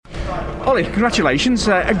Ollie, congratulations.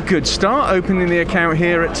 A good start opening the account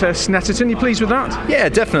here at Snetterton. You pleased with that? Yeah,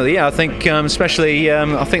 definitely. Yeah, I think especially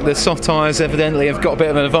I think the soft tyres evidently have got a bit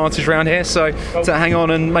of an advantage around here. So to hang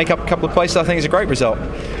on and make up a couple of places, I think is a great result.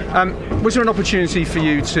 Was there an opportunity for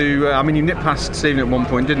you to? You nipped past Stephen at one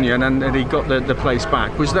point, didn't you? And he got the place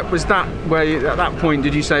back. Was that where at that point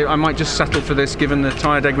did you say I might just settle for this given the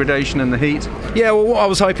tyre degradation and the heat? Yeah, well, what I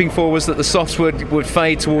was hoping for was that the softs would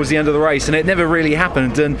fade towards the end of the race, and it never really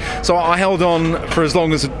happened. And so I held on for as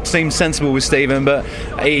long as it seemed sensible with Stephen, but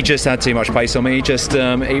he just had too much pace on me. He just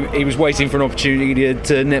he was waiting for an opportunity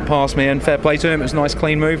to nip past me, and fair play to him. It was a nice,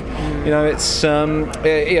 clean move. It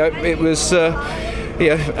was.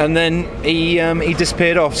 And then he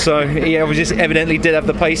disappeared off. So he just evidently did have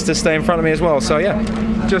the pace to stay in front of me as well. So yeah.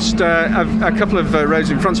 Just a couple of rows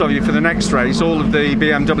in front of you for the next race. All of the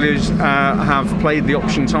BMWs have played the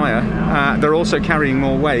option tyre. They're also carrying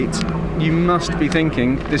more weight. You must be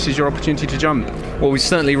thinking this is your opportunity to jump. Well, we're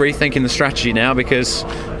certainly rethinking the strategy now because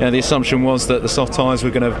the assumption was that the soft tyres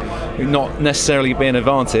were going to not necessarily be an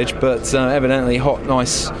advantage, but evidently hot,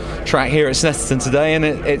 nice track here at Snetterton today, and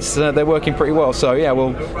it's they're working pretty well. So yeah,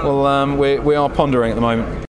 we are pondering at the moment.